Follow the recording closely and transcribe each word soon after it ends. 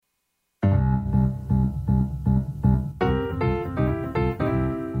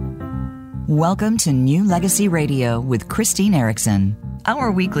Welcome to New Legacy Radio with Christine Erickson.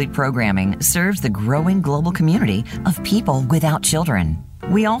 Our weekly programming serves the growing global community of people without children.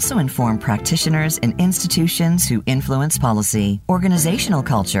 We also inform practitioners and institutions who influence policy, organizational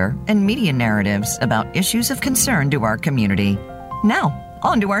culture, and media narratives about issues of concern to our community. Now,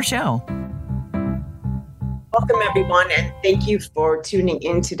 on to our show. Welcome, everyone, and thank you for tuning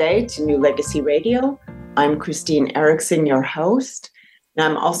in today to New Legacy Radio. I'm Christine Erickson, your host. And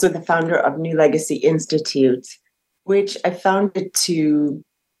I'm also the founder of New Legacy Institute, which I founded to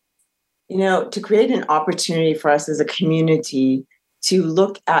create an opportunity for us as a community to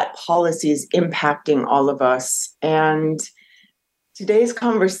look at policies impacting all of us. And today's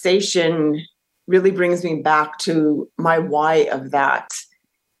conversation really brings me back to my why of that,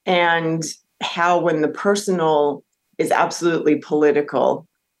 and how when the personal is absolutely political,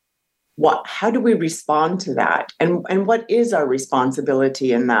 how do we respond to that? And what is our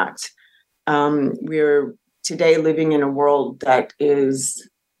responsibility in that? We're today living in a world that is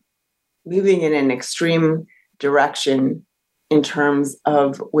moving in an extreme direction in terms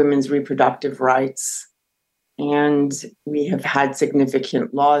of women's reproductive rights. And we have had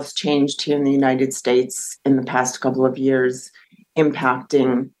significant laws changed here in the United States in the past couple of years,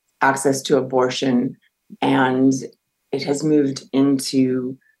 impacting access to abortion. And it has moved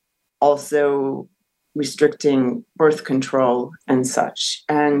into also restricting birth control and such.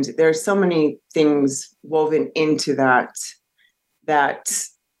 And there are so many things woven into that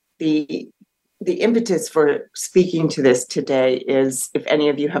the impetus for speaking to this today is, if any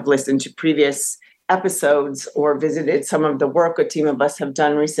of you have listened to previous episodes or visited some of the work a team of us have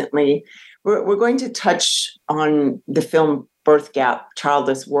done recently, we're going to touch on the film Birth Gap,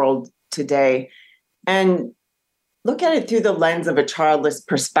 Childless World today, and look at it through the lens of a childless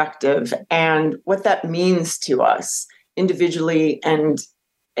perspective and what that means to us individually and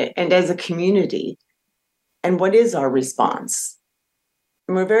as a community, and what is our response.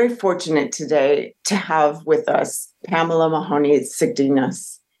 And we're very fortunate today to have with us Pamela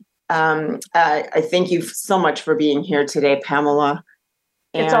Mahoney-Sigdinas. I thank you so much for being here today, Pamela.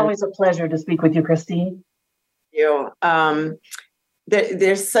 It's always a pleasure to speak with you, Christine. You.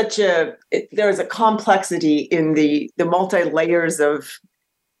 There's a complexity in the multi-layers of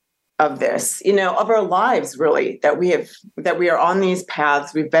this, of our lives, really, that we are on these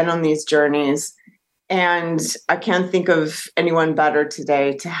paths. We've been on these journeys, and I can't think of anyone better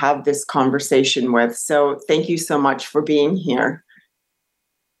today to have this conversation with. So thank you so much for being here.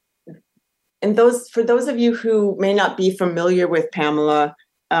 And for those of you who may not be familiar with Pamela,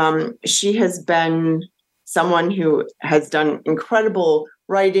 she has been someone who has done incredible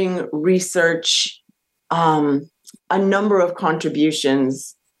writing, research, a number of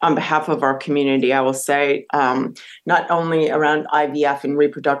contributions on behalf of our community, I will say, not only around IVF and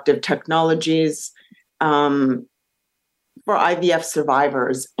reproductive technologies, for IVF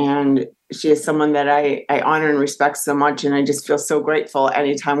survivors. And she is someone that I honor and respect so much. And I just feel so grateful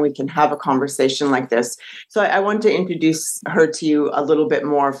anytime we can have a conversation like this. So I want to introduce her to you a little bit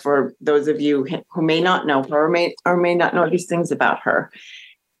more for those of you who may not know her or may not know these things about her.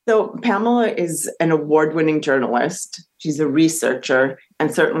 So Pamela is an award-winning journalist. She's a researcher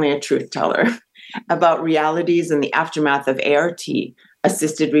and certainly a truth teller about realities in the aftermath of ART,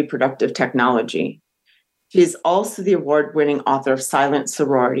 assisted reproductive technology. She is also the award-winning author of Silent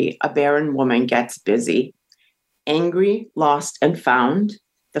Sorority, A Barren Woman Gets Busy, Angry, Lost, and Found,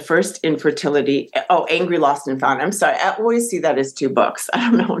 the first infertility, Angry, Lost, and Found. I'm sorry, I always see that as two books. I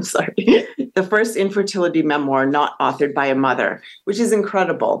don't know, I'm sorry. The first infertility memoir not authored by a mother, which is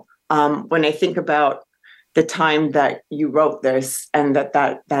incredible. When I think about the time that you wrote this and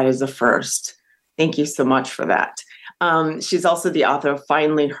that is a first. Thank you so much for that. She's also the author of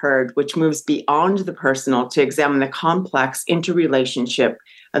Finally Heard, which moves beyond the personal to examine the complex interrelationship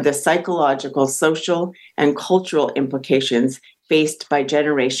of the psychological, social, and cultural implications faced by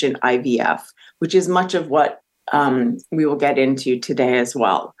Generation IVF, which is much of what we will get into today as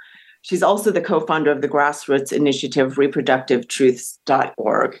well. She's also the co-founder of the grassroots initiative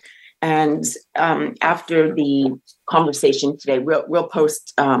reproductivetruths.org. And after the conversation today, we'll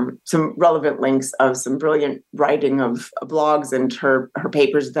post some relevant links of some brilliant writing of blogs and her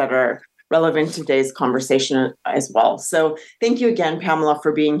papers that are relevant to today's conversation as well. So thank you again, Pamela,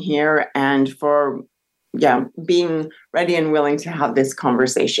 for being here and for being ready and willing to have this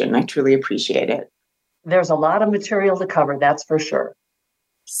conversation. I truly appreciate it. There's a lot of material to cover, that's for sure.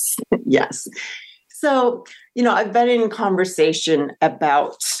 Yes. So, I've been in conversation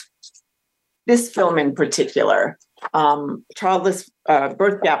about this film in particular,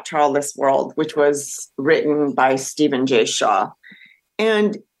 Birth Gap, Childless World, which was written by Stephen J. Shaw.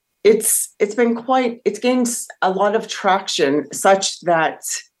 And it's gained a lot of traction, such that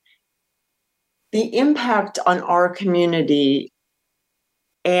the impact on our community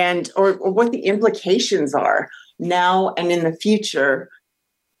or what the implications are now and in the future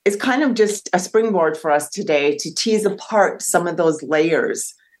is kind of just a springboard for us today to tease apart some of those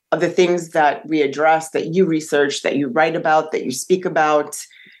layers of the things that we address, that you research, that you write about, that you speak about,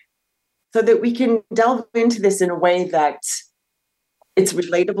 so that we can delve into this in a way that it's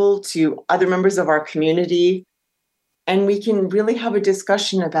relatable to other members of our community. And we can really have a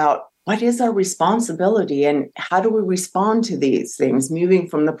discussion about what is our responsibility and how do we respond to these things, moving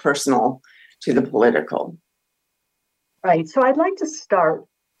from the personal to the political. Right. So I'd like to start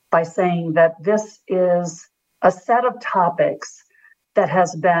by saying that this is a set of topics that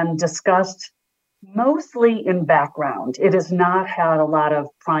has been discussed mostly in background. It has not had a lot of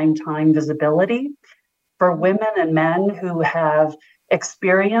primetime visibility for women and men who have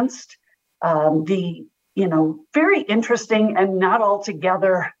experienced the very interesting and not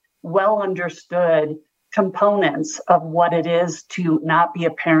altogether well understood components of what it is to not be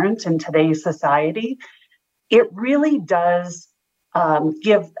a parent in today's society. It really does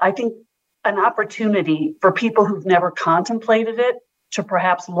give, I think, an opportunity for people who've never contemplated it to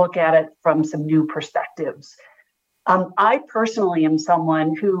perhaps look at it from some new perspectives. I personally am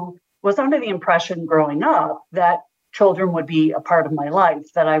someone who was under the impression growing up that children would be a part of my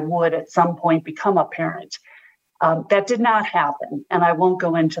life, that I would at some point become a parent. That did not happen, and I won't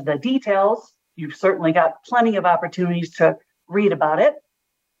go into the details. You've certainly got plenty of opportunities to read about it.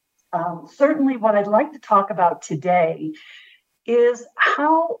 Certainly what I'd like to talk about today is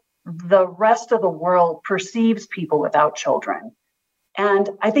how the rest of the world perceives people without children. And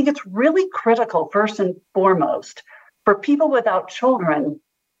I think it's really critical, first and foremost, for people without children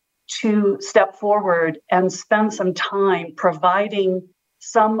to step forward and spend some time providing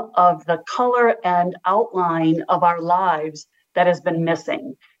some of the color and outline of our lives that has been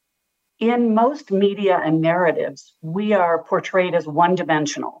missing. In most media and narratives, we are portrayed as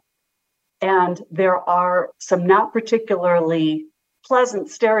one-dimensional. And there are some not particularly pleasant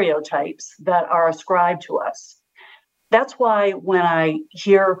stereotypes that are ascribed to us. That's why when I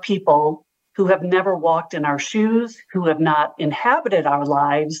hear people who have never walked in our shoes, who have not inhabited our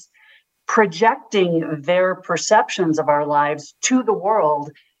lives, projecting their perceptions of our lives to the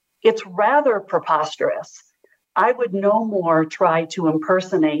world, it's rather preposterous. I would no more try to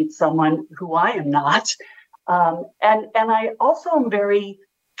impersonate someone who I am not. And I also am very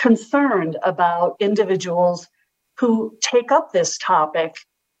concerned about individuals who take up this topic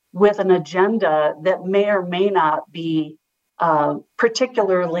with an agenda that may or may not be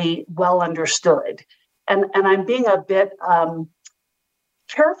particularly well understood. And I'm being a bit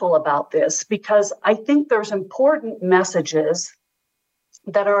careful about this because I think there's important messages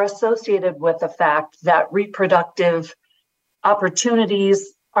that are associated with the fact that reproductive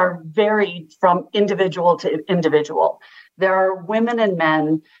opportunities are varied from individual to individual. There are women and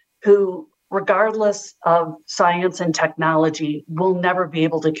men who, regardless of science and technology, will never be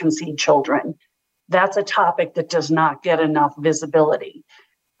able to conceive children. That's a topic that does not get enough visibility.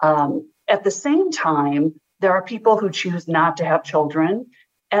 At the same time, there are people who choose not to have children,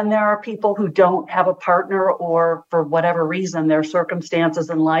 and there are people who don't have a partner, or for whatever reason, their circumstances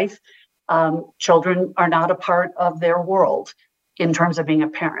in life, children are not a part of their world in terms of being a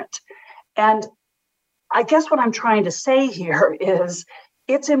parent. And I guess what I'm trying to say here is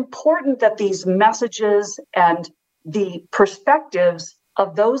it's important that these messages and the perspectives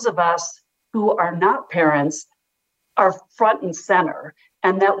of those of us who are not parents are front and center,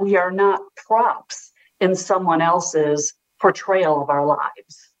 and that we are not props in someone else's portrayal of our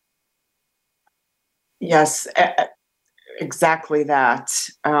lives. Yes, exactly that.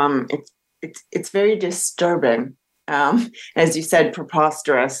 It's very disturbing. As you said,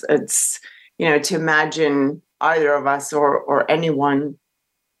 preposterous. It's, to imagine either of us or anyone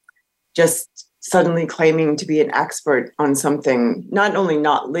just suddenly claiming to be an expert on something not only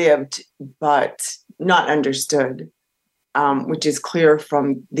not lived, but not understood, which is clear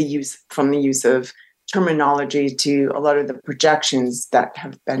from the use of terminology to a lot of the projections that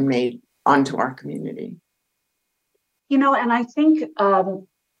have been made onto our community. And I think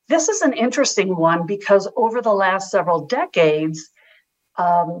this is an interesting one because over the last several decades,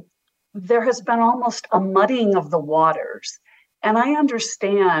 there has been almost a muddying of the waters. And I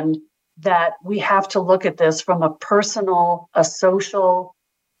understand that we have to look at this from a personal, a social,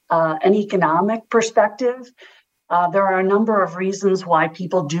 an economic perspective. There are a number of reasons why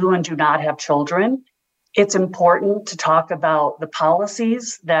people do and do not have children. It's important to talk about the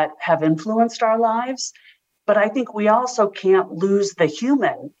policies that have influenced our lives. But I think we also can't lose the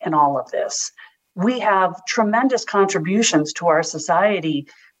human in all of this. We have tremendous contributions to our society,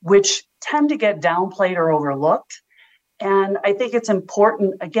 which tend to get downplayed or overlooked. And I think it's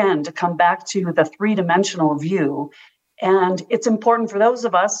important, again, to come back to the three-dimensional view. And it's important for those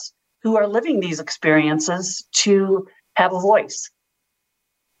of us who are living these experiences to have a voice.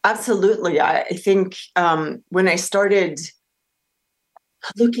 Absolutely. I think when I started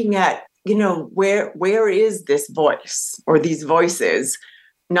looking at, where is this voice or these voices,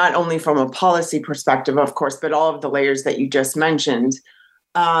 not only from a policy perspective, of course, but all of the layers that you just mentioned,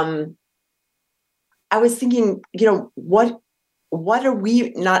 I was thinking, what are we,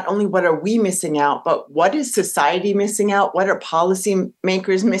 not only what are we missing out, but what is society missing out? What are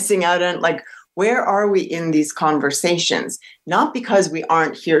policymakers missing out on? Like, where are we in these conversations? Not because we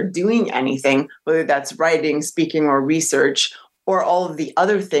aren't here doing anything, whether that's writing, speaking, or research, or all of the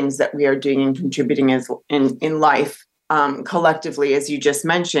other things that we are doing and contributing in life collectively, as you just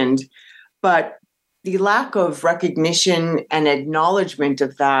mentioned, but the lack of recognition and acknowledgement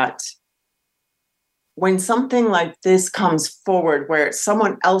of that. When something like this comes forward, where it's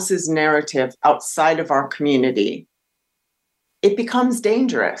someone else's narrative outside of our community, it becomes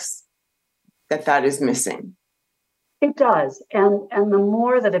dangerous that is missing. It does. And the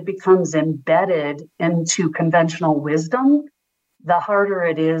more that it becomes embedded into conventional wisdom, the harder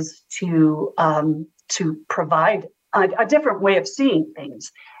it is to provide a different way of seeing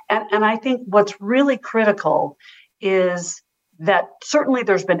things. And I think what's really critical is that certainly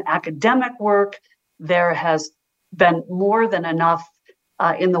there's been academic work. There has been more than enough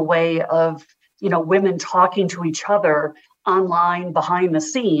in the way of, women talking to each other online behind the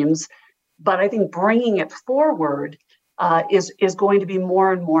scenes. But I think bringing it forward is going to be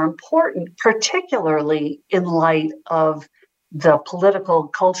more and more important, particularly in light of the political,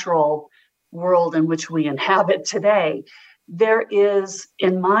 cultural world in which we inhabit today. There is,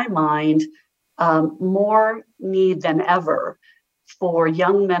 in my mind, more need than ever for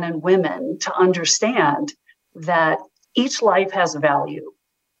young men and women to understand that each life has value.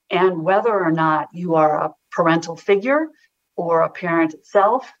 And whether or not you are a parental figure or a parent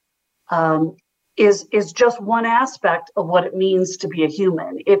itself is just one aspect of what it means to be a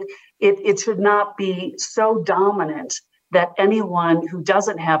human. It should not be so dominant that anyone who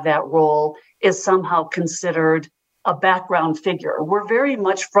doesn't have that role is somehow considered a background figure. We're very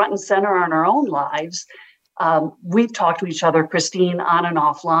much front and center in our own lives. We've talked to each other, Christine, on and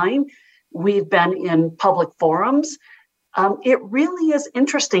offline. We've been in public forums. It really is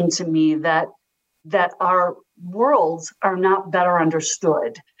interesting to me that our worlds are not better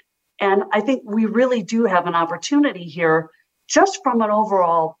understood. And I think we really do have an opportunity here, just from an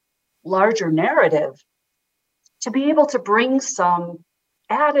overall larger narrative, to be able to bring some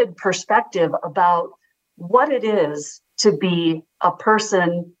added perspective about what it is to be a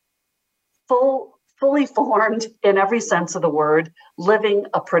person fully formed in every sense of the word, living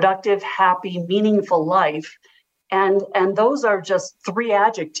a productive, happy, meaningful life. And those are just three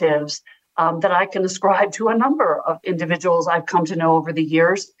adjectives that I can ascribe to a number of individuals I've come to know over the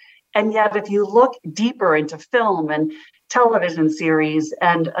years. And yet, if you look deeper into film and television series,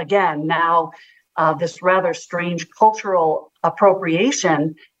 and again, now this rather strange cultural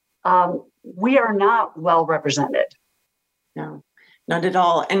appropriation, we are not well represented. No, not at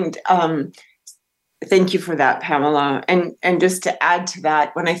all. And thank you for that, Pamela. And just to add to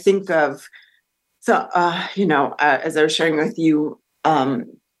that, when I think of, as I was sharing with you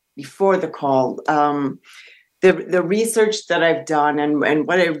before the call, the research that I've done and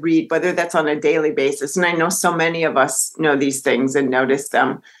what I read, whether that's on a daily basis, and I know so many of us know these things and notice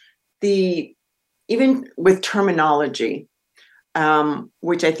them, even with terminology,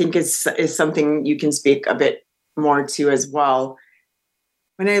 which I think is something you can speak a bit more to as well.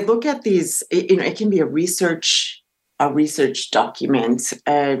 When I look at these, it can be a research document,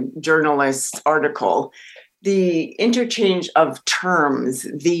 a journalist article, the interchange of terms,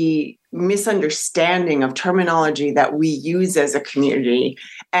 the misunderstanding of terminology that we use as a community,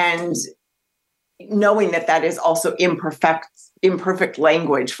 and knowing that is also imperfect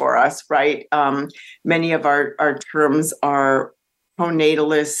language for us, right? Many of our terms are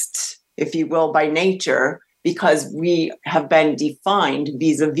pronatalist, if you will, by nature, because we have been defined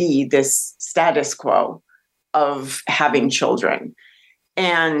vis-a-vis this status quo of having children.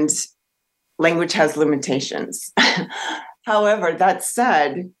 And language has limitations. However, that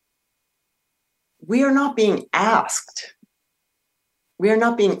said, we are not being asked. We are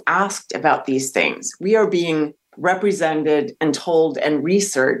not being asked about these things. We are being represented and told and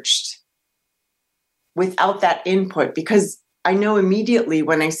researched without that input, because I know immediately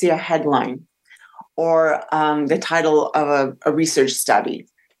when I see a headline or the title of a research study,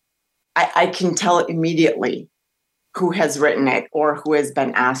 I can tell immediately who has written it or who has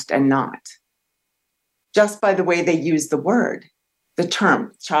been asked and not, just by the way they use the word, the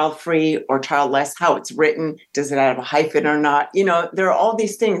term child-free or childless, how it's written, does it have a hyphen or not? There are all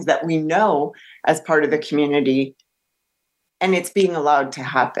these things that we know as part of the community, and it's being allowed to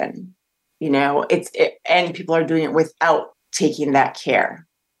happen. And people are doing it without taking that care.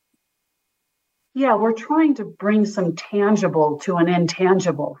 Yeah, we're trying to bring some tangible to an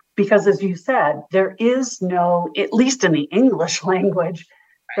intangible because, as you said, there is no, at least in the English language,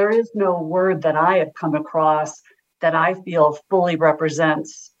 there is no word that I have come across that I feel fully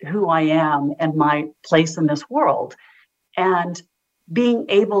represents who I am and my place in this world. And being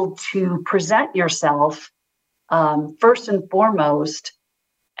able to present yourself first and foremost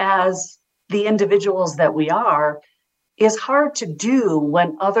as the individuals that we are is hard to do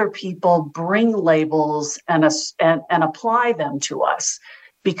when other people bring labels and apply them to us,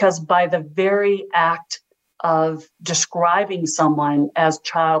 because by the very act of describing someone as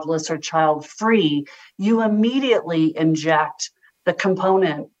childless or child-free, you immediately inject the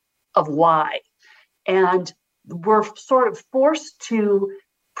component of why. And we're sort of forced to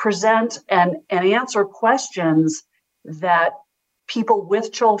present and answer questions that people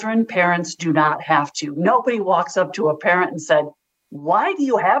with children, parents, do not have to. Nobody walks up to a parent and said, "Why do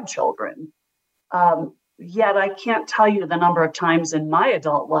you have children?" Yet I can't tell you the number of times in my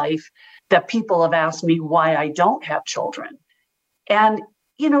adult life that people have asked me why I don't have children. And,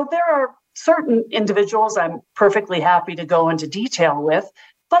 there are certain individuals I'm perfectly happy to go into detail with,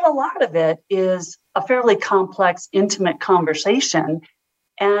 but a lot of it is a fairly complex, intimate conversation,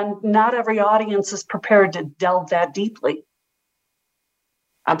 and not every audience is prepared to delve that deeply.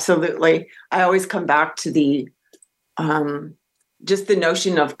 Absolutely. I always come back to the just the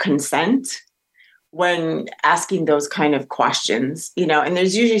notion of consent when asking those kind of questions, and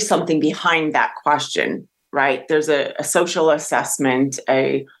there's usually something behind that question, right? There's a social assessment,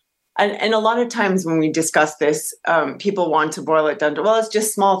 and a lot of times when we discuss this, people want to boil it down to, well, it's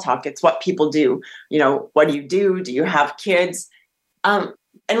just small talk. It's what people do. What do you do? Do you have kids? And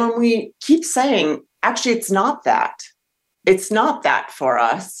when we keep saying, actually, it's not that for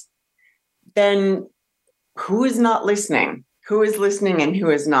us, then who is not listening? Who is listening and who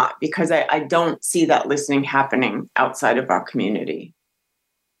is not? Because I don't see that listening happening outside of our community.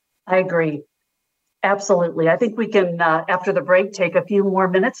 I agree. Absolutely. I think we can, after the break, take a few more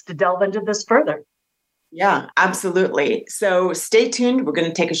minutes to delve into this further. Yeah, absolutely. So stay tuned. We're going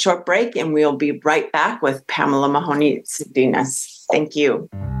to take a short break and we'll be right back with Pamela Mahoney-Salinas. Thank you.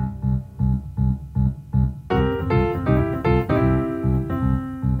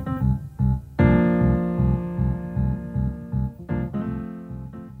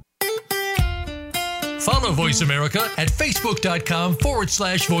 Follow Voice America at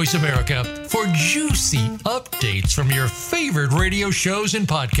facebook.com/Voice America for juicy updates from your favorite radio shows and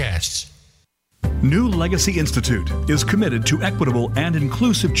podcasts. New Legacy Institute is committed to equitable and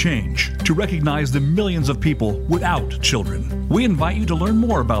inclusive change to recognize the millions of people without children. We invite you to learn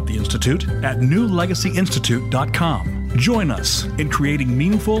more about the Institute at newlegacyinstitute.com. Join us in creating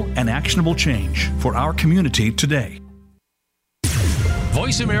meaningful and actionable change for our community today.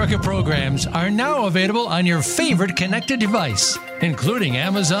 Voice America programs are now available on your favorite connected device, including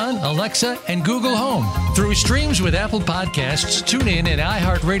Amazon, Alexa, and Google Home. Through streams with Apple Podcasts, TuneIn, and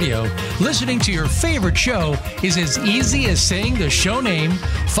iHeartRadio, listening to your favorite show is as easy as saying the show name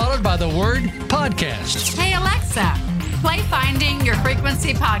followed by the word podcast. Hey, Alexa, play Finding Your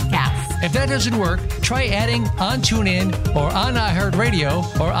Frequency podcast. If that doesn't work, try adding on TuneIn or on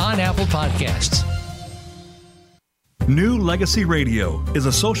iHeartRadio or on Apple Podcasts. New Legacy Radio is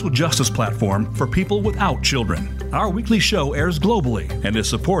a social justice platform for people without children. Our weekly show airs globally and is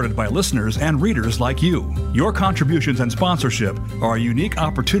supported by listeners and readers like you. Your contributions and sponsorship are a unique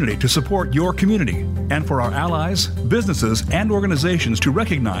opportunity to support your community and for our allies, businesses, and organizations to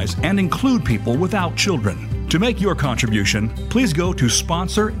recognize and include people without children. To make your contribution, please go to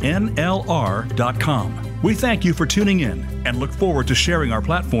sponsornlr.com. We thank you for tuning in and look forward to sharing our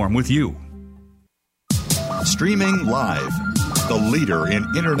platform with you. Streaming live, the leader in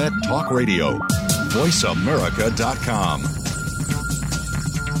Internet talk radio, voiceamerica.com.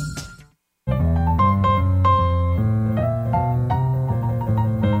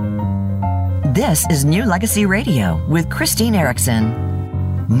 This is New Legacy Radio with Christine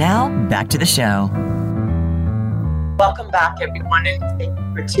Erickson. Now, back to the show. Welcome back, everyone, and thank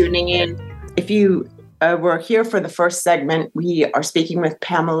you for tuning in. If you were here for the first segment, we are speaking with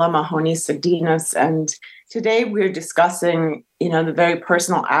Pamela Mahoney-Salinas, and today we're discussing, the very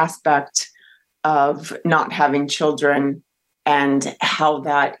personal aspect of not having children and how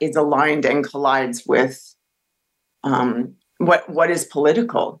that is aligned and collides with what is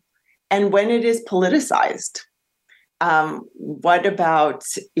political and when it is politicized. What about,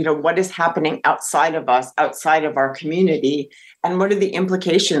 what is happening outside of us, outside of our community, and what are the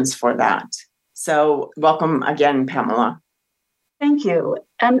implications for that? So welcome again, Pamela. Thank you.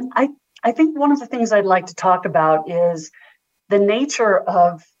 And I think one of the things I'd like to talk about is the nature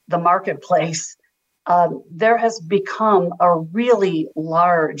of the marketplace. There has become a really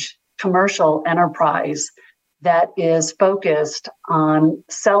large commercial enterprise that is focused on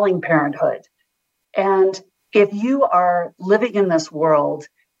selling parenthood. And if you are living in this world,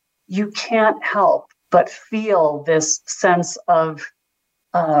 you can't help but feel this sense of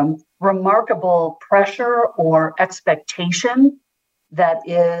remarkable pressure or expectation that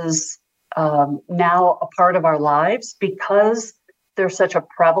is now a part of our lives because there's such a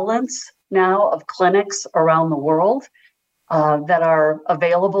prevalence now of clinics around the world that are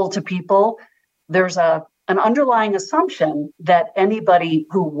available to people. There's an underlying assumption that anybody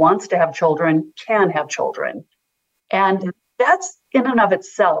who wants to have children can have children. And that's in and of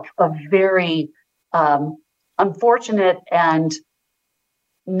itself a very unfortunate and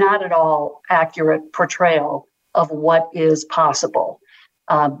not at all accurate portrayal of what is possible.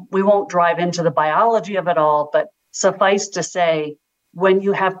 We won't drive into the biology of it all, but suffice to say, when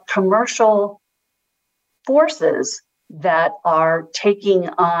you have commercial forces that are taking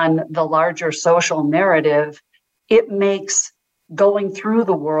on the larger social narrative, it makes going through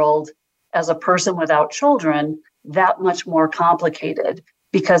the world as a person without children that much more complicated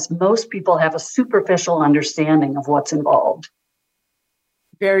because most people have a superficial understanding of what's involved.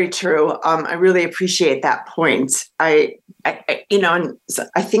 Very true. I really appreciate that point. I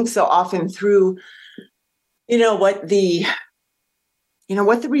think so often through, what the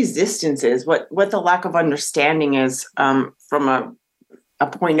resistance is, what the lack of understanding is from a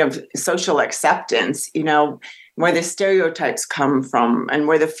point of social acceptance, where the stereotypes come from and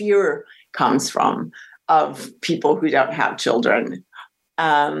where the fear comes from of people who don't have children.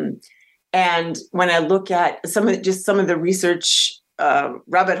 And when I look at some of the research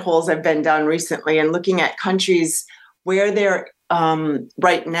rabbit holes I've been down recently and looking at countries where they're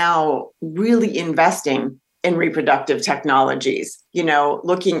right now really investing in reproductive technologies,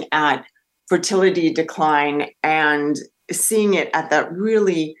 looking at fertility decline and seeing it at that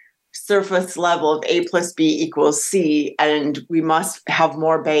really surface level of A plus B equals C, and we must have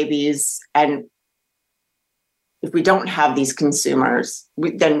more babies. And if we don't have these consumers,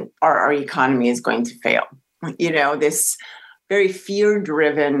 then our economy is going to fail. This very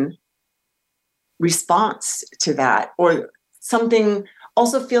fear-driven response to that, or something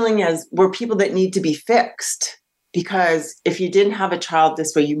also feeling as we're people that need to be fixed, because if you didn't have a child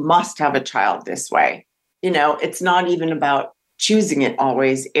this way, you must have a child this way. It's not even about choosing it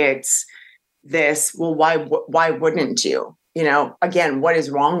always. It's this, well, why wouldn't you? Again, what is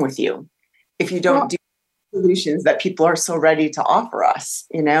wrong with you if you don't do solutions that people are so ready to offer us,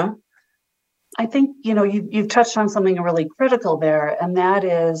 I think, you've touched on something really critical there, and that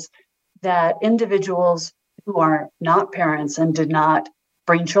is that individuals who are not parents and did not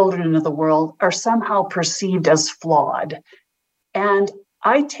bring children into the world are somehow perceived as flawed. And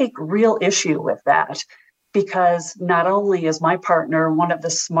I take real issue with that because not only is my partner one of the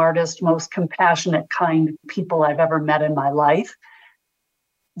smartest, most compassionate, kind people I've ever met in my life,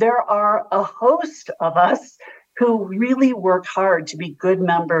 there are a host of us who really work hard to be good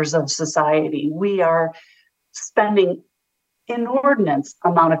members of society. We are spending inordinate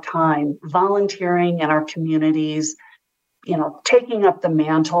amount of time volunteering in our communities, taking up the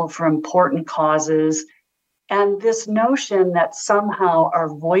mantle for important causes. And this notion that somehow our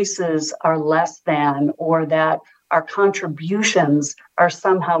voices are less than, or that our contributions are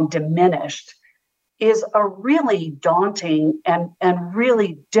somehow diminished, is a really daunting and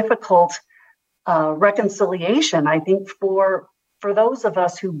really difficult reconciliation, I think, for those of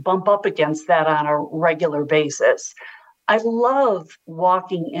us who bump up against that on a regular basis. I love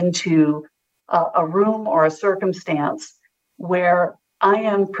walking into a room or a circumstance where I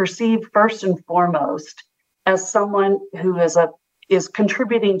am perceived first and foremost as someone who is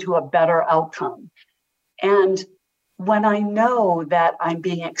contributing to a better outcome. And when I know that I'm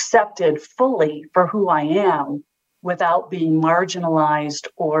being accepted fully for who I am without being marginalized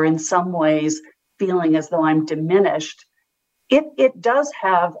or in some ways feeling as though I'm diminished, it does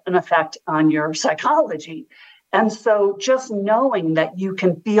have an effect on your psychology. And so just knowing that you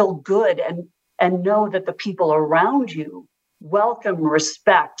can feel good and know that the people around you welcome,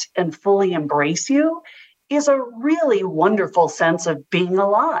 respect, and fully embrace you is a really wonderful sense of being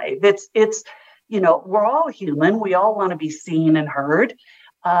alive. It's we're all human. We all want to be seen and heard.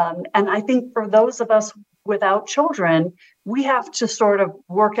 And I think for those of us without children, we have to sort of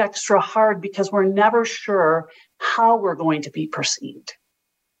work extra hard because we're never sure how we're going to be perceived.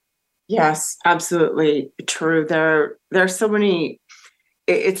 Yes, absolutely true. There are so many.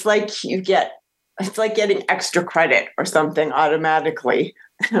 It's like getting extra credit or something automatically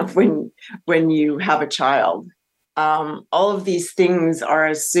when you have a child. All of these things are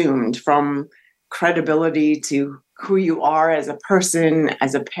assumed, from credibility to who you are as a person,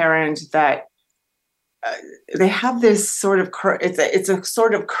 as a parent, that they have this sort of it's a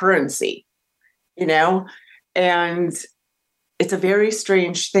sort of currency, and it's a very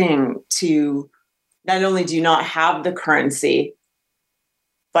strange thing to not only do you not have the currency,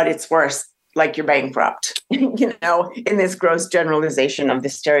 but it's worse, like you're bankrupt, in this gross generalization of the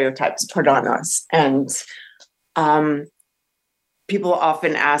stereotypes put on us. And people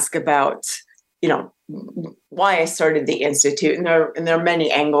often ask about, why I started the Institute. And there are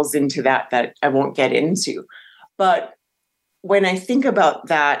many angles into that I won't get into. But when I think about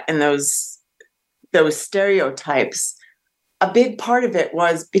that and those stereotypes, a big part of it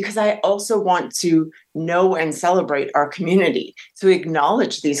was because I also want to know and celebrate our community, to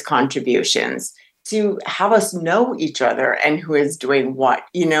acknowledge these contributions, to have us know each other and who is doing what,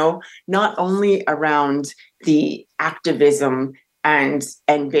 not only around the activism and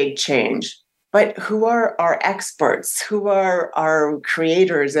big change, but who are our experts, who are our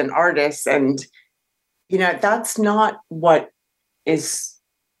creators and artists. And, that's not what is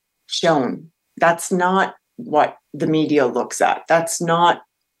shown. That's not what the media looks at. That's not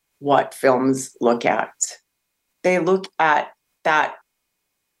what films look at. They look at that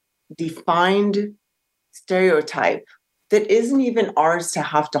defined stereotype that isn't even ours to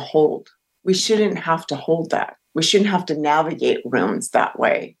have to hold. We shouldn't have to hold that. We shouldn't have to navigate rooms that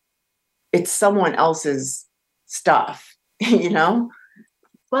way. It's someone else's stuff,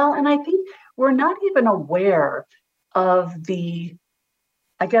 Well, and I think we're not even aware of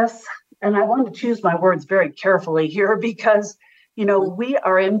and I want to choose my words very carefully here because, we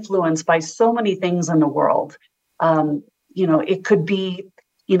are influenced by so many things in the world. It could be,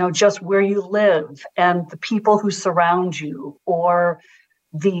 just where you live and the people who surround you, or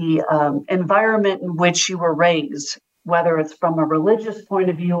the environment in which you were raised, whether it's from a religious point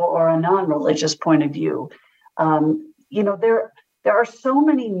of view or a non-religious point of view. There are so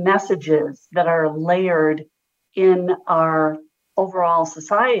many messages that are layered in our overall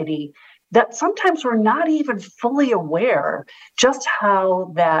society that sometimes we're not even fully aware just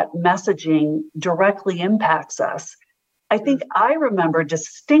how that messaging directly impacts us. I think I remember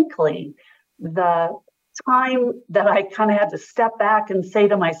distinctly the time that I kind of had to step back and say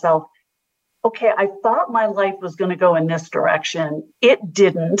to myself, okay, I thought my life was going to go in this direction. It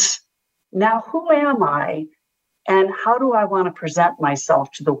didn't. Now, who am I? And how do I want to present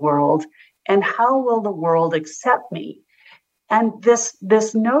myself to the world? And how will the world accept me? And this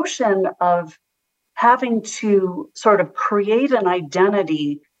notion of having to sort of create an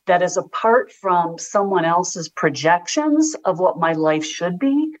identity that is apart from someone else's projections of what my life should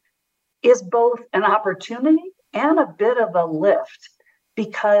be is both an opportunity and a bit of a lift,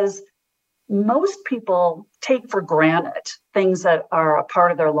 because most people take for granted things that are a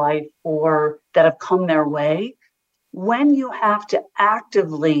part of their life or that have come their way. When you have to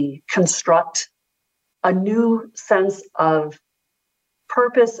actively construct a new sense of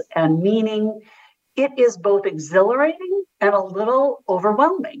purpose and meaning, it is both exhilarating and a little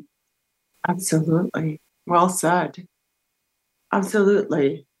overwhelming. Absolutely. Well said.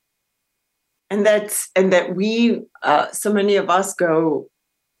 Absolutely. And that we, so many of us go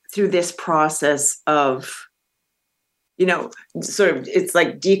through this process of, sort of, it's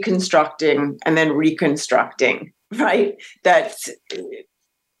like deconstructing and then reconstructing, right? That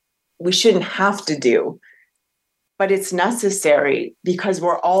we shouldn't have to do, but it's necessary because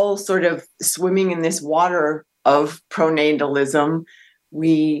we're all sort of swimming in this water of pronatalism.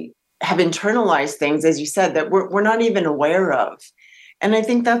 We have internalized things, as you said, that we're not even aware of. And I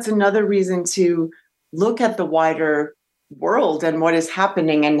think that's another reason to look at the wider world and what is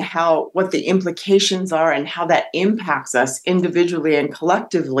happening and what the implications are and how that impacts us individually and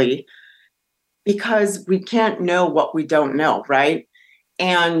collectively, because we can't know what we don't know, right?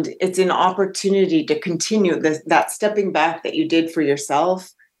 And it's an opportunity to continue that stepping back that you did for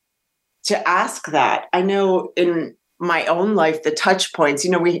yourself, to ask that. I know in my own life, the touch points,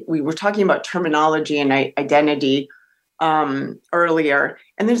 we were talking about terminology and identity earlier,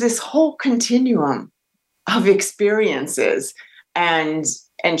 and there's this whole continuum of experiences and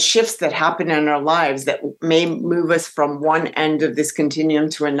shifts that happen in our lives that may move us from one end of this continuum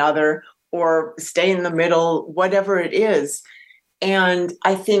to another, or stay in the middle, whatever it is. And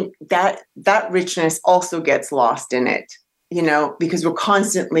I think that richness also gets lost in it, because we're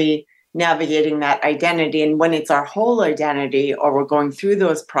constantly navigating that identity. And when it's our whole identity, or we're going through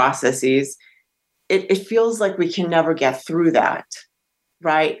those processes, it feels like we can never get through that,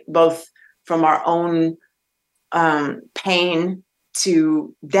 right? Both from our own pain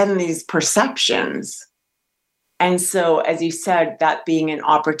to then these perceptions. And so, as you said, that being an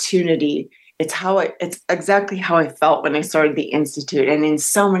opportunity, it's exactly how I felt when I started the Institute. And in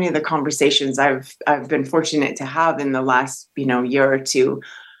so many of the conversations I've been fortunate to have in the last, year or two,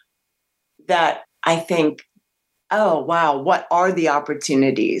 that I think, oh, wow, what are the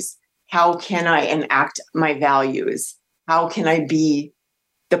opportunities? How can I enact my values? How can I be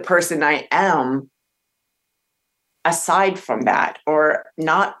the person I am aside from that, or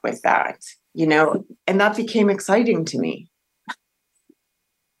not with that, and that became exciting to me.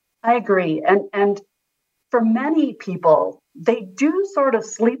 I agree. And for many people, they do sort of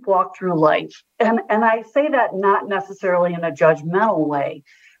sleepwalk through life. And I say that not necessarily in a judgmental way,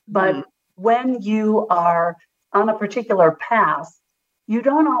 but when you are on a particular path, you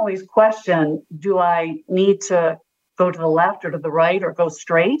don't always question, do I need to go to the left or to the right or go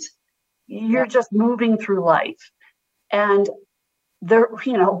straight? You're just moving through life. And there,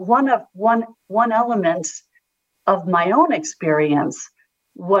 one element of my own experience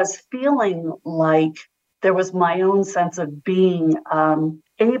was feeling like there was my own sense of being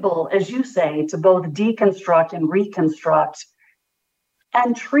able, as you say, to both deconstruct and reconstruct,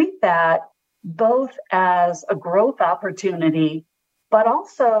 and treat that both as a growth opportunity, but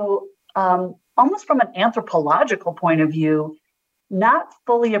also almost from an anthropological point of view, not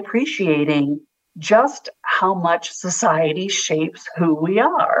fully appreciating just how much society shapes who we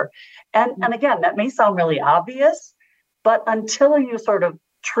are. And again, that may sound really obvious, but until you sort of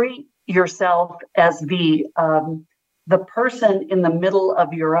treat yourself as the person in the middle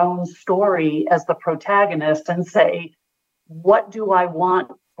of your own story as the protagonist and say, what do I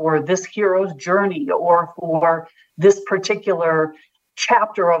want for this hero's journey or for this particular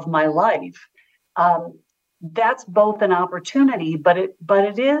chapter of my life? That's both an opportunity, but it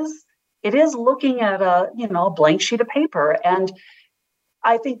is looking at a blank sheet of paper. And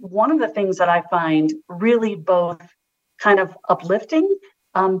I think one of the things that I find really both kind of uplifting,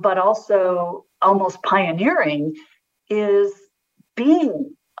 but also almost pioneering, is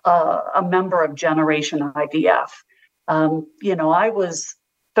being a member of Generation IVF. I was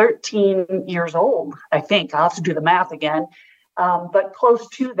 13 years old, I think. I'll have to do the math again, but close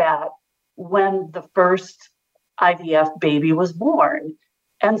to that when the first IVF baby was born.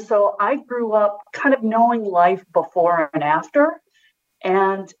 And so I grew up kind of knowing life before and after.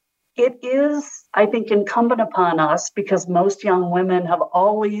 And it is, I think, incumbent upon us, because most young women have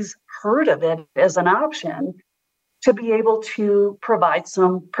always heard of it as an option, to be able to provide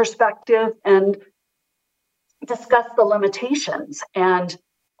some perspective and discuss the limitations, and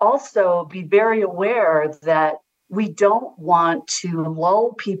also be very aware that we don't want to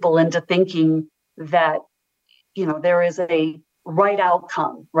lull people into thinking that, there is a right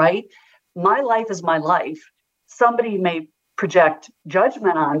outcome, right? My life is my life. Somebody may project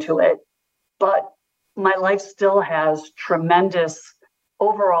judgment onto it, but my life still has tremendous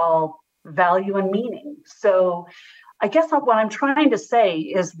overall value and meaning. So I guess what I'm trying to say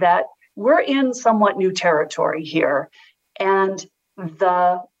is that we're in somewhat new territory here, and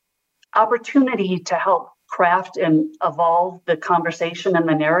the opportunity to help craft and evolve the conversation and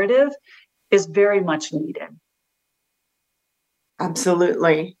the narrative is very much needed.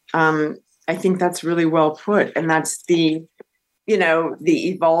 Absolutely. I think that's really well put. And that's the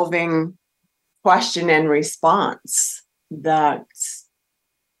evolving question and response that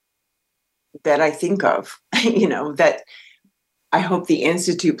I think of, that I hope the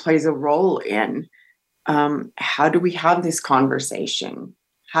Institute plays a role in. How do we have this conversation?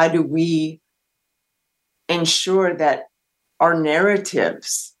 How do we ensure that our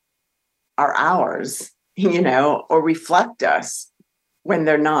narratives are ours, or reflect us when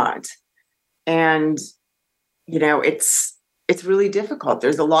they're not? And, it's really difficult.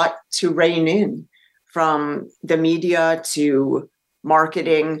 There's a lot to rein in, from the media to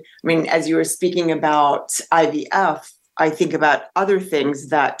marketing. I mean, as you were speaking about IVF, I think about other things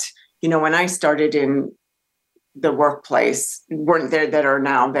that, when I started in the workplace, weren't there that are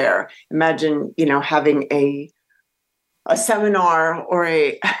now there. Imagine, having a seminar or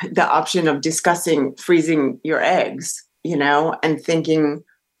the option of discussing freezing your eggs, and thinking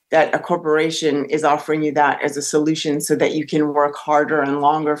that a corporation is offering you that as a solution so that you can work harder and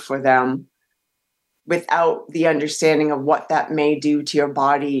longer for them, without the understanding of what that may do to your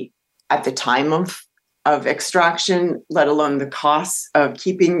body at the time of extraction, let alone the costs of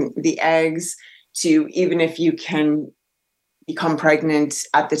keeping the eggs, to even if you can become pregnant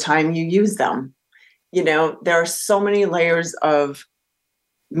at the time you use them. There are so many layers of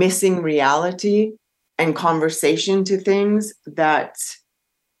missing reality and conversation to things that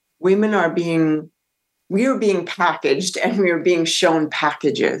we are being packaged, and we are being shown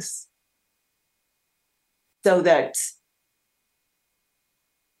packages so that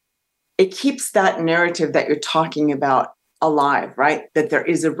it keeps that narrative that you're talking about alive, right? That there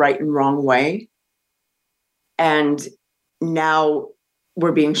is a right and wrong way. And now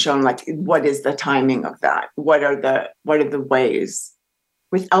we're being shown, like, what is the timing of that? What are the ways,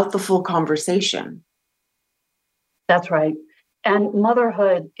 without the full conversation? That's right. And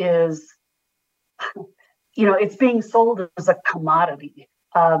motherhood is, it's being sold as a commodity.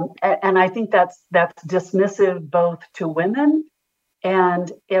 And I think that's dismissive both to women,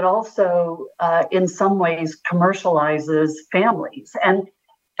 and it also, in some ways, commercializes families. And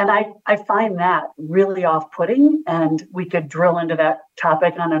I find that really off-putting, and we could drill into that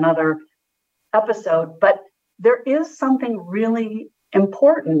topic on another episode. But there is something really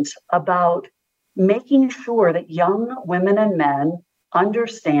important about making sure that young women and men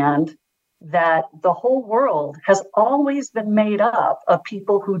understand that the whole world has always been made up of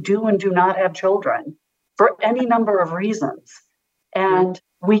people who do and do not have children for any number of reasons. And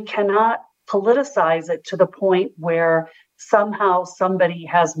we cannot politicize it to the point where somehow somebody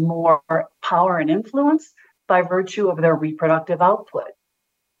has more power and influence by virtue of their reproductive output.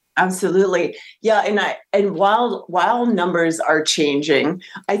 Absolutely. Yeah. And while numbers are changing,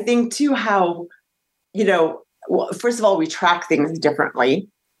 I think too how, first of all, we track things differently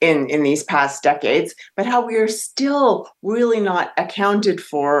in these past decades, but how we are still really not accounted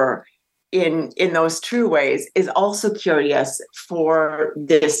for in those true ways is also curious for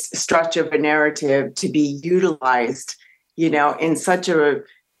this stretch of a narrative to be utilized, in such a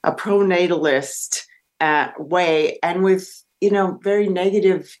pronatalist way, and with, very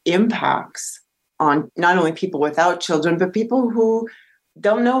negative impacts on not only people without children, but people who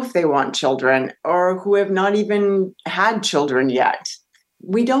don't know if they want children or who have not even had children yet.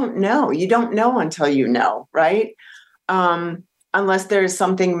 We don't know. You don't know until you know, right? Unless there's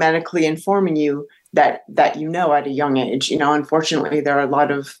something medically informing you that at a young age. Unfortunately, there are a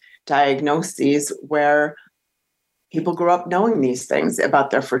lot of diagnoses where people grow up knowing these things about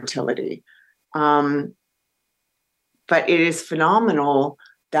their fertility. But it is phenomenal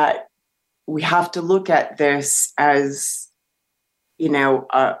that we have to look at this as,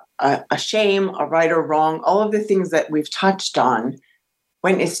 a shame, a right or wrong, all of the things that we've touched on,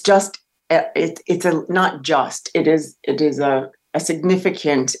 when it's just, not just, it is a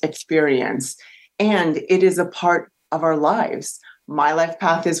significant experience, and it is a part of our lives. My life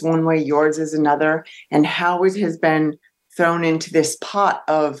path is one way, yours is another, and how it has been thrown into this pot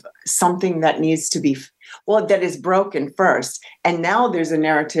of something that needs to be, that is broken first. And now there's a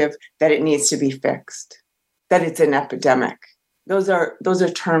narrative that it needs to be fixed, that it's an epidemic. Those are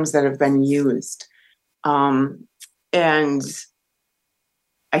terms that have been used. And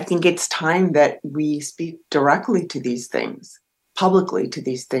I think it's time that we speak directly to these things, publicly to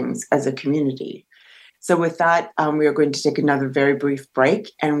these things as a community. So with that, we are going to take another very brief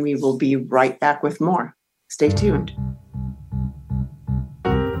break, and we will be right back with more. Stay tuned.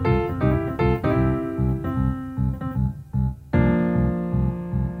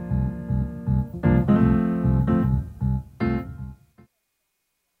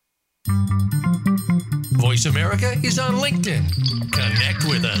 Voice America is on LinkedIn. Connect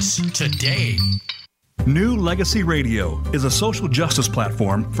with us today. New Legacy Radio is a social justice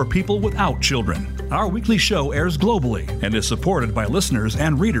platform for people without children. Our weekly show airs globally and is supported by listeners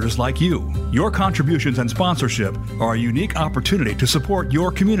and readers like you. Your contributions and sponsorship are a unique opportunity to support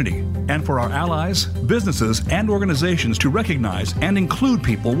your community and for our allies, businesses, and organizations to recognize and include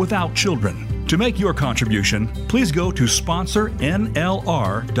people without children. To make your contribution, please go to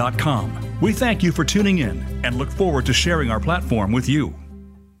sponsornlr.com. We thank you for tuning in and look forward to sharing our platform with you.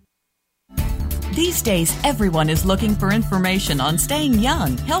 These days, everyone is looking for information on staying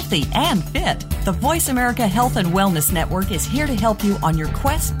young, healthy, and fit. The Voice America Health and Wellness Network is here to help you on your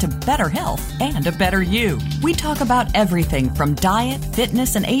quest to better health and a better you. We talk about everything from diet,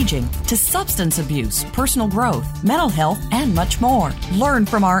 fitness, and aging to substance abuse, personal growth, mental health, and much more. Learn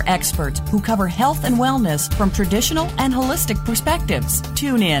from our experts who cover health and wellness from traditional and holistic perspectives.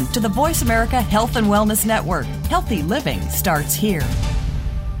 Tune in to the Voice America Health and Wellness Network. Healthy living starts here.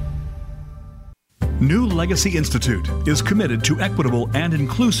 New Legacy Institute is committed to equitable and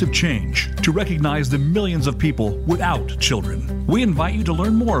inclusive change to recognize the millions of people without children. We invite you to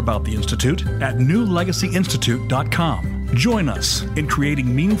learn more about the Institute at newlegacyinstitute.com. Join us in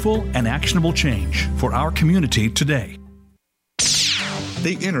creating meaningful and actionable change for our community today.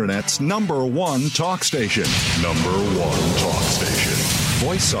 The Internet's #1 talk station. #1 talk station.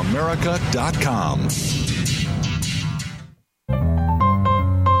 VoiceAmerica.com.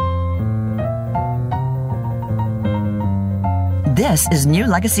 This is New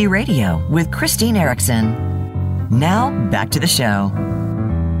Legacy Radio with Christine Erickson. Now, back to the show.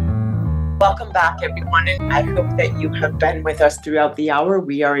 Welcome back, everyone, and I hope that you have been with us throughout the hour.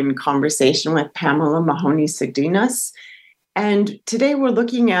 We are in conversation with Pamela Mahoney-Sigdinas, and today we're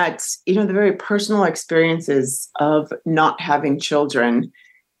looking at, the very personal experiences of not having children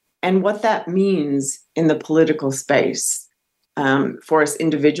and what that means in the political space for us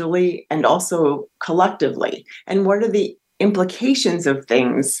individually and also collectively, and what are the implications of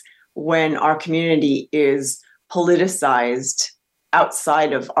things when our community is politicized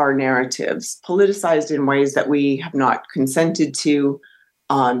outside of our narratives, politicized in ways that we have not consented to,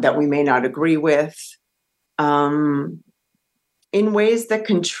 that we may not agree with, in ways that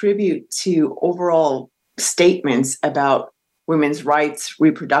contribute to overall statements about women's rights,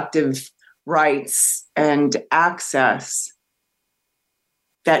 reproductive rights, and access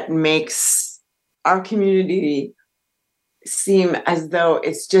that makes our community seem as though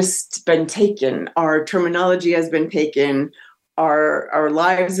it's just been taken. Our terminology has been taken. Our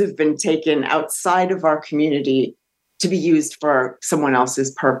lives have been taken outside of our community to be used for someone else's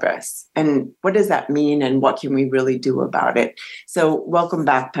purpose. And what does that mean, and what can we really do about it? So welcome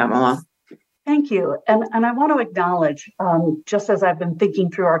back, Pamela. Thank you. And I want to acknowledge, just as I've been thinking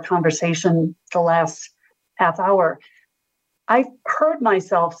through our conversation the last half hour, I've heard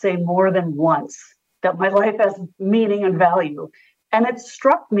myself say more than once that my life has meaning and value. And it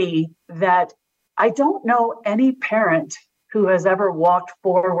struck me that I don't know any parent who has ever walked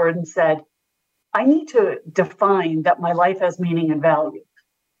forward and said, I need to define that my life has meaning and value.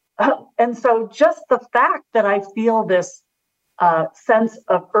 And so just the fact that I feel this sense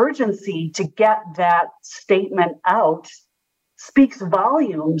of urgency to get that statement out speaks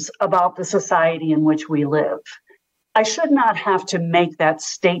volumes about the society in which we live. I should not have to make that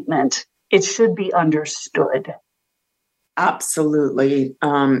statement. It should be understood. Absolutely.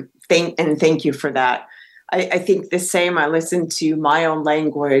 Thank you for that. I think the same. I listen to my own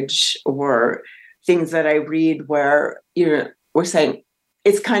language or things that I read where we're saying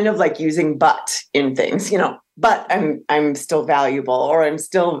it's kind of like using but in things, but I'm still valuable, or I'm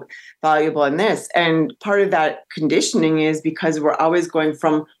still valuable in this. And part of that conditioning is because we're always going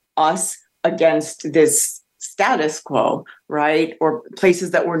from us against this status quo, right? Or places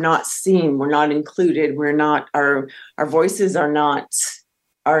that we're not seen, we're not included, we're not, our voices are not,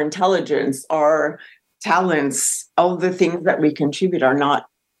 our intelligence, our talents, all the things that we contribute are not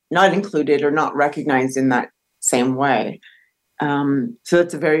included or not recognized in that same way. So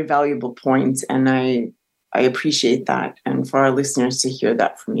that's a very valuable point, and I appreciate that. And for our listeners to hear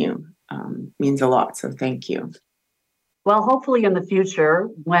that from you means a lot. So thank you. Well, hopefully in the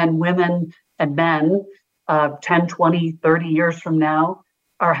future, when women and men 10, 20, 30 years from now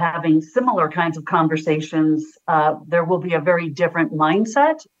are having similar kinds of conversations, there will be a very different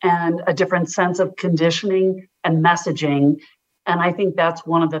mindset and a different sense of conditioning and messaging. And I think that's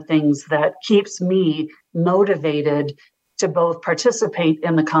one of the things that keeps me motivated to both participate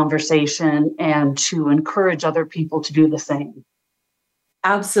in the conversation and to encourage other people to do the same.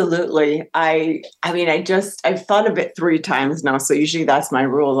 Absolutely. I've thought of it 3 times now. So usually that's my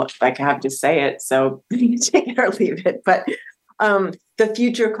rule. Like I have to say it. So you take it or leave it. But the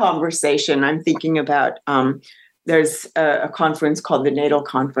future conversation, I'm thinking about, there's a conference called the Natal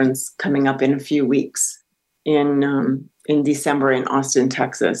Conference coming up in a few weeks in December in Austin,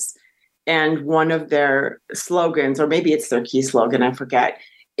 Texas. And one of their slogans, or maybe it's their key slogan, I forget,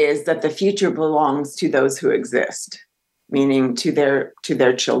 is that the future belongs to those who exist. Meaning to their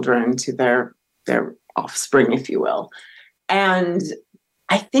children, to their offspring, if you will. And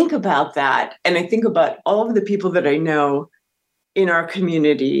I think about that, and I think about all of the people that I know in our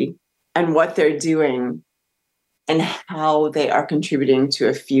community and what they're doing and how they are contributing to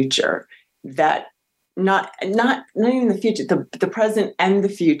a future that not even the future, the present and the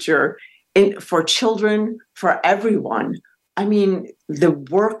future, for children, for everyone. I mean, the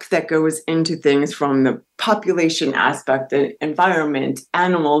work that goes into things from the population aspect, the environment,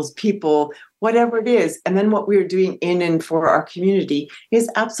 animals, people, whatever it is, and then what we're doing in and for our community is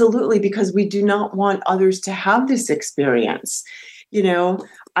absolutely because we do not want others to have this experience.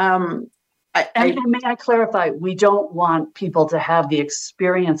 And may I clarify, we don't want people to have the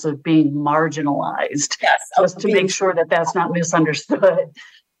experience of being marginalized, just to make sure that that's not misunderstood.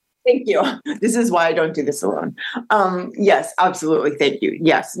 Thank you. This is why I don't do this alone. Yes, absolutely. Thank you.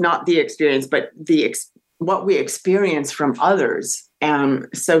 Yes, not the experience, but what we experience from others,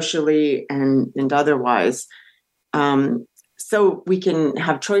 socially and otherwise. So we can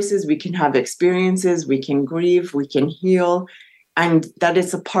have choices, we can have experiences, we can grieve, we can heal, and that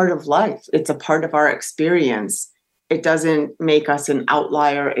is a part of life. It's a part of our experience. It doesn't make us an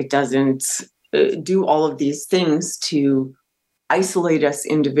outlier. It doesn't do all of these things to isolate us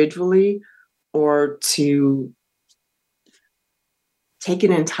individually or to take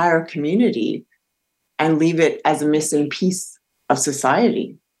an entire community and leave it as a missing piece of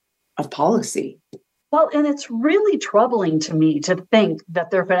society, of policy. Well, and it's really troubling to me to think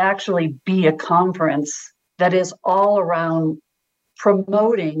that there could actually be a conference that is all around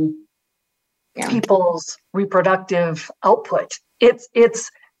promoting people's reproductive output. It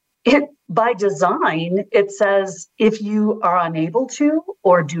by design, it says if you are unable to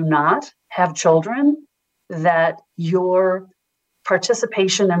or do not have children, that your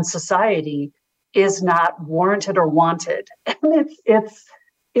participation in society is not warranted or wanted. And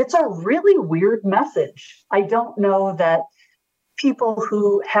it's a really weird message. I don't know that people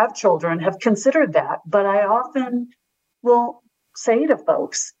who have children have considered that, but I often will say to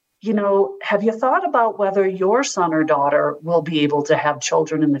folks, have you thought about whether your son or daughter will be able to have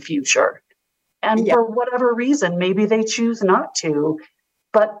children in the future? And for whatever reason, maybe they choose not to.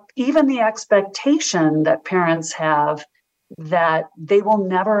 But even the expectation that parents have that they will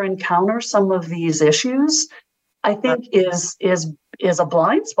never encounter some of these issues, I think is a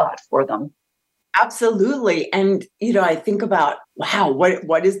blind spot for them. Absolutely. And, I think about, wow,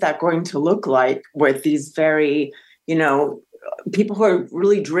 what is that going to look like with these very, people who are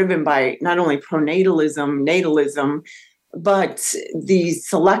really driven by not only pronatalism, natalism, but the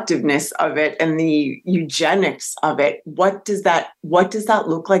selectiveness of it and the eugenics of it. What does that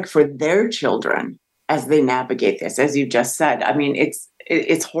look like for their children as they navigate this? As you just said, I mean,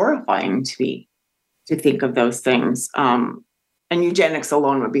 it's horrifying to me to think of those things. And eugenics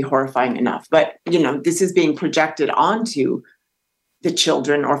alone would be horrifying enough. But, this is being projected onto the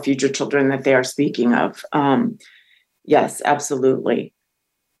children or future children that they are speaking of. Yes, absolutely.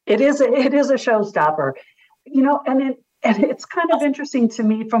 It is a showstopper, and it's kind of interesting to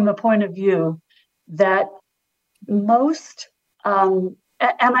me from the point of view that most, and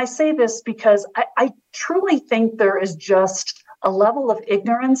I say this because I truly think there is just a level of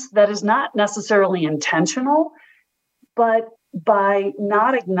ignorance that is not necessarily intentional, but by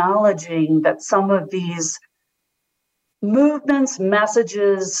not acknowledging that some of these movements,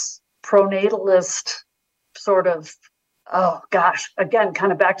 messages, pronatalist sort of, oh gosh, again,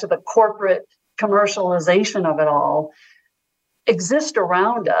 kind of back to the corporate commercialization of it all, exist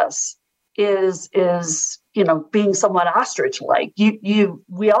around us is being somewhat ostrich-like.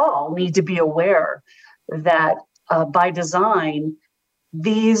 We all need to be aware that by design,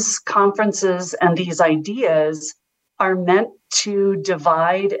 these conferences and these ideas are meant to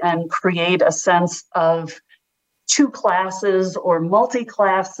divide and create a sense of two classes or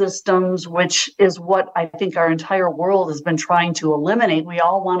multi-class systems, which is what I think our entire world has been trying to eliminate. We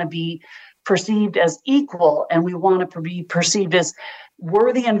all want to be perceived as equal, and we want to be perceived as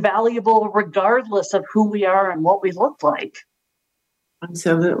worthy and valuable regardless of who we are and what we look like.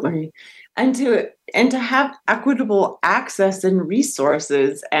 Absolutely. And to have equitable access and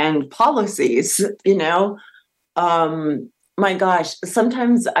resources and policies, my gosh,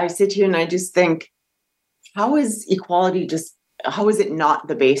 sometimes I sit here and I just think, how is equality how is it not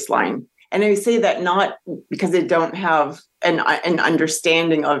the baseline? And I say that not because they don't have an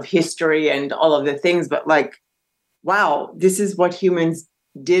understanding of history and all of the things, but like, wow, this is what humans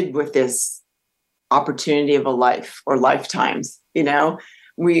did with this opportunity of a life or lifetimes.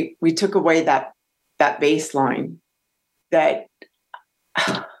 We took away that baseline that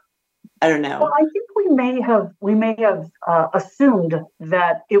I don't know. Well, I think we may have assumed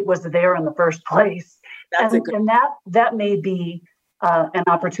that it was there in the first place. And that may be an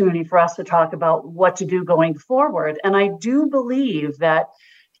opportunity for us to talk about what to do going forward. And I do believe that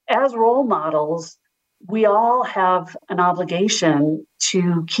as role models, we all have an obligation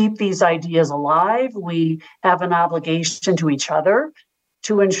to keep these ideas alive. We have an obligation to each other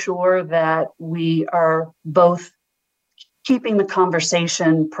to ensure that we are both keeping the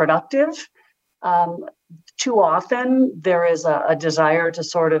conversation productive. Too often, there is a desire to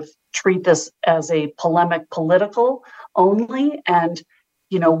sort of treat this as a polemic political only. And,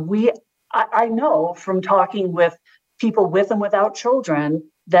 I know from talking with people with and without children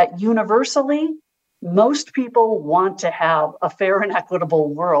that universally, most people want to have a fair and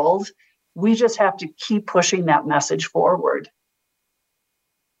equitable world. We just have to keep pushing that message forward.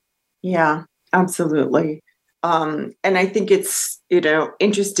 Yeah, absolutely. And I think it's,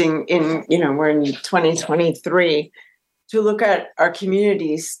 interesting we're in 2023 to look at our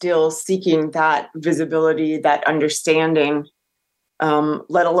community still seeking that visibility, that understanding,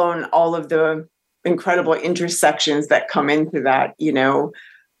 let alone all of the incredible intersections that come into that.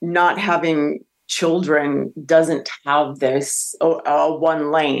 Not having children doesn't have this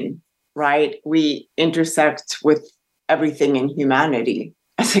one lane, right? We intersect with everything in humanity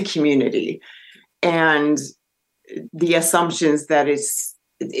as a community. And the assumptions that it's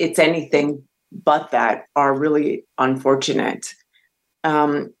anything but that are really unfortunate.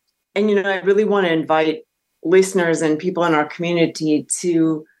 I really want to invite listeners and people in our community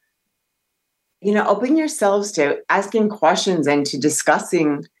to, open yourselves to asking questions and to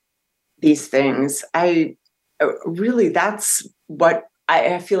discussing these things. That's what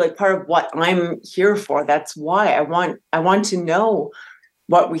I feel like part of what I'm here for. That's why I want to know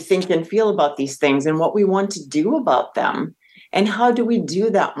what we think and feel about these things and what we want to do about them. And how do we do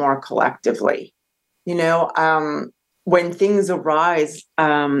that more collectively? When things arise,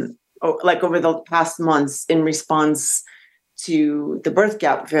 like over the past months in response to the birth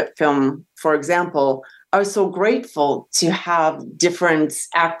gap film, for example, I was so grateful to have different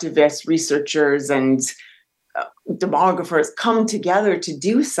activists, researchers, and demographers come together to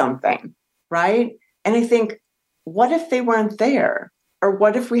do something, right? And I think, what if they weren't there? Or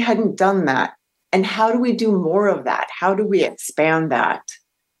what if we hadn't done that? And how do we do more of that? How do we expand that?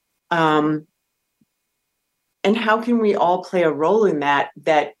 And how can we all play a role in that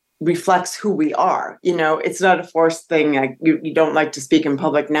reflects who we are? It's not a forced thing. Like you don't like to speak in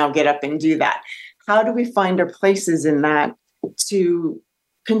public, now get up and do that. How do we find our places in that to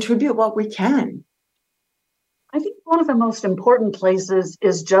contribute what we can? I think one of the most important places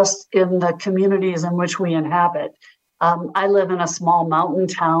is just in the communities in which we inhabit. I live in a small mountain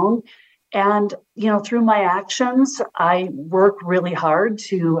town, and, through my actions, I work really hard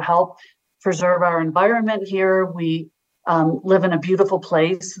to help preserve our environment here. We live in a beautiful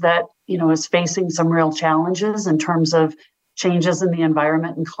place that, is facing some real challenges in terms of changes in the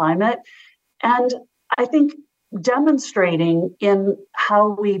environment and climate. And I think demonstrating in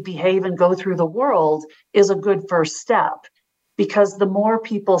how we behave and go through the world is a good first step, because the more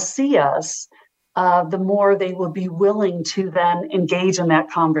people see us, the more they will be willing to then engage in that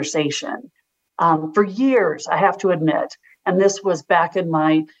conversation. For years, I have to admit, and this was back in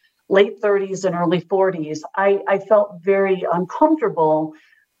my late 30s and early 40s, I felt very uncomfortable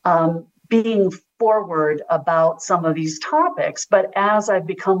being forward about some of these topics. But as I've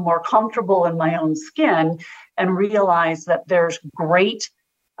become more comfortable in my own skin and realized that there's great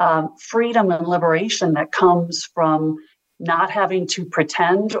freedom and liberation that comes from not having to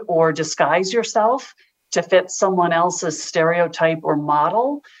pretend or disguise yourself to fit someone else's stereotype or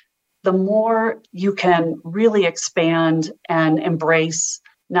model, the more you can really expand and embrace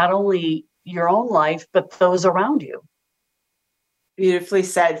not only your own life, but those around you. Beautifully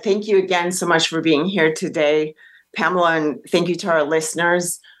said. Thank you again so much for being here today, Pamela, and thank you to our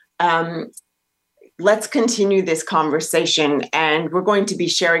listeners. Let's continue this conversation, and we're going to be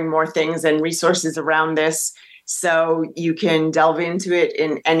sharing more things and resources around this. So you can delve into it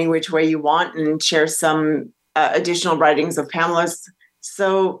in any which way you want and share some additional writings of Pamela's.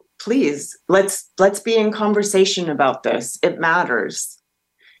 So please, let's be in conversation about this. It matters.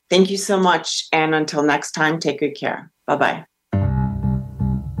 Thank you so much. And until next time, take good care. Bye-bye.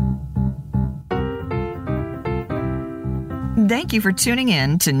 Thank you for tuning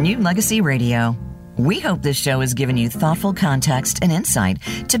in to New Legacy Radio. We hope this show has given you thoughtful context and insight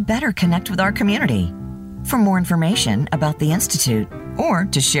to better connect with our community. For more information about the Institute or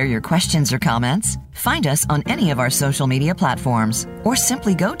to share your questions or comments, find us on any of our social media platforms or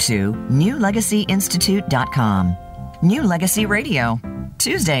simply go to newlegacyinstitute.com. New Legacy Radio,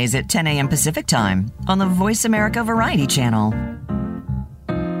 Tuesdays at 10 a.m. Pacific Time on the Voice America Variety Channel.